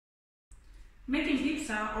Making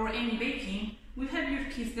pizza or any baking will help your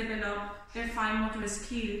kids develop their fine motor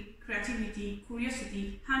skill, creativity,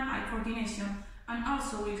 curiosity, hand-eye coordination, and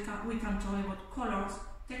also we can talk about colors,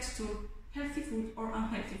 texture, healthy food or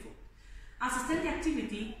unhealthy food. As a study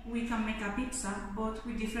activity, we can make a pizza but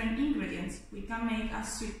with different ingredients. We can make a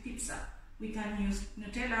sweet pizza. We can use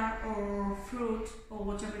Nutella or fruit or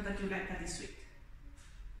whatever that you like that is sweet.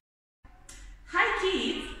 Hi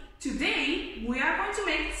kids! Today we are going to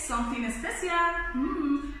make something special.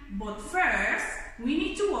 But first we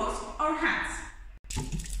need to wash our hands.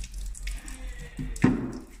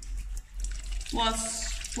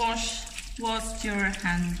 Wash your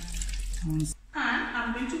hands. And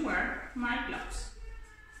I'm going to wear my gloves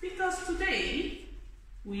because today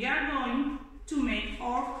we are going to make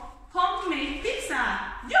our homemade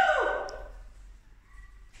pizza. Yoo!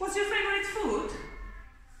 What's your favorite food?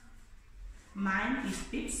 Mine is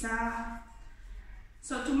pizza.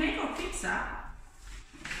 So to make our pizza,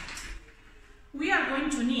 we are going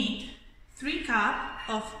to need 3 cups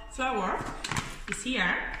of flour, is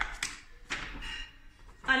here,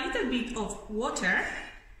 a little bit of water,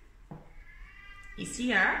 is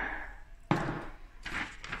here,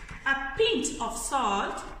 a pinch of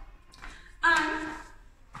salt, and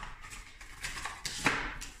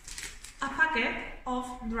a packet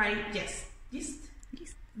of dry yeast.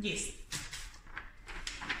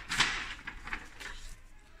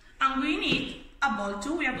 And we need a bowl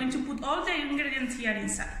too. We are going to put all the ingredients here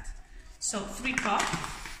inside. So 3 cups.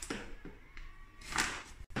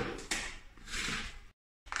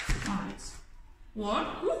 Alright. 1,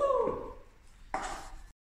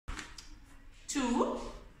 2,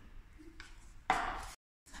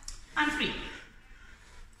 and 3.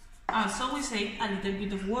 Also we say a little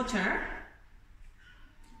bit of water.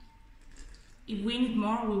 If we need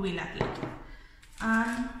more, we will add later.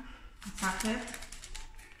 And a packet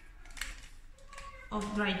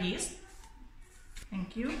of dry yeast.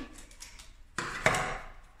 Thank you.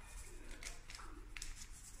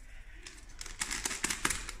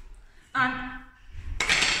 And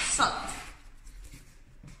salt.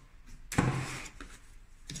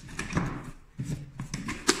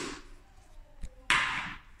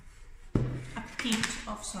 A pinch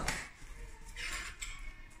of salt.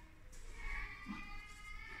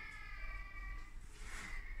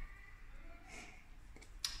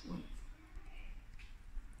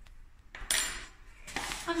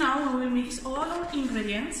 And now we will mix all our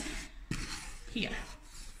ingredients here.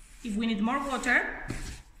 If we need more water,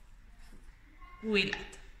 we'll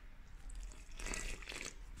add.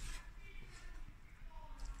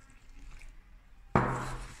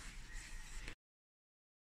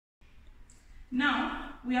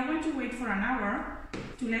 Now we are going to wait for an hour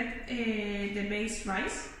to let the base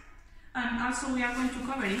rise, and also we are going to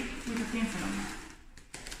cover it with a thin film.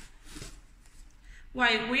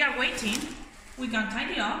 While we are waiting, we can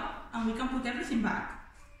tidy up and we can put everything back.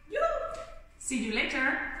 See you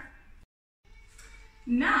later.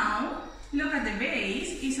 Now look at the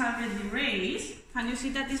base, it's already raised. Can you see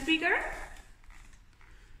that it's bigger?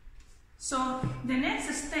 So the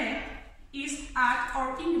next step is add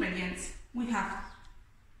our ingredients. We have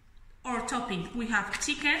our topping. We have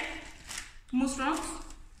chicken, mushrooms,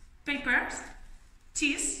 peppers,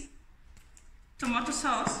 cheese, tomato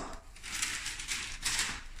sauce,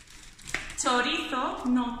 chorizo,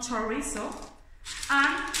 no chorizo,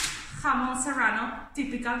 and jamón serrano,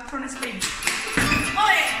 typical from Spain.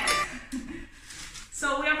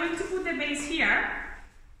 So we are going to put the base here,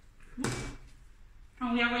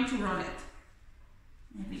 and we are going to roll it.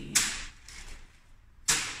 Maybe.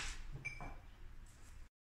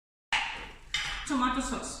 Tomato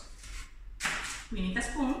sauce. We need a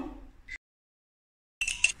spoon.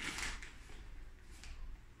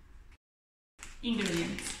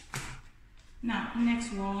 Ingredients. Now,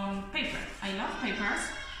 next one, paper. I love papers.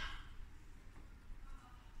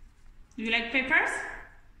 Do you like papers?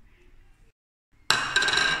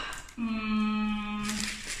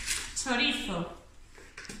 Chorizo.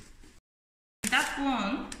 That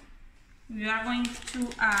one, we are going to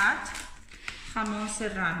add jamón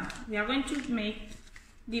serrano. We are going to make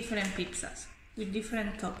different pizzas with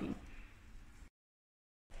different toppings.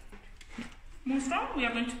 Mushroom, we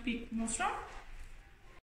are going to pick mushroom.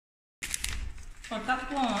 For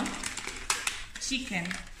that one, chicken.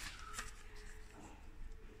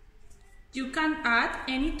 You can add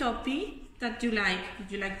any topping that you like.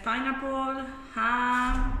 If you like pineapple,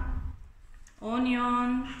 ham,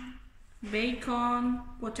 onion, bacon,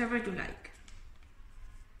 whatever you like.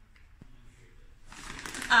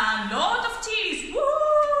 A lot of cheese!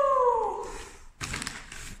 Woo!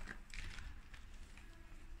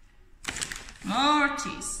 More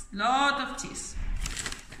cheese. Lot of cheese.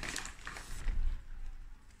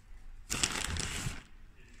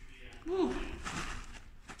 Ooh.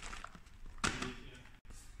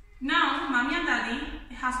 Now, Mommy and Daddy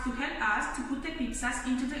has to help us to put the pizzas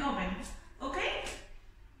into the oven. Okay?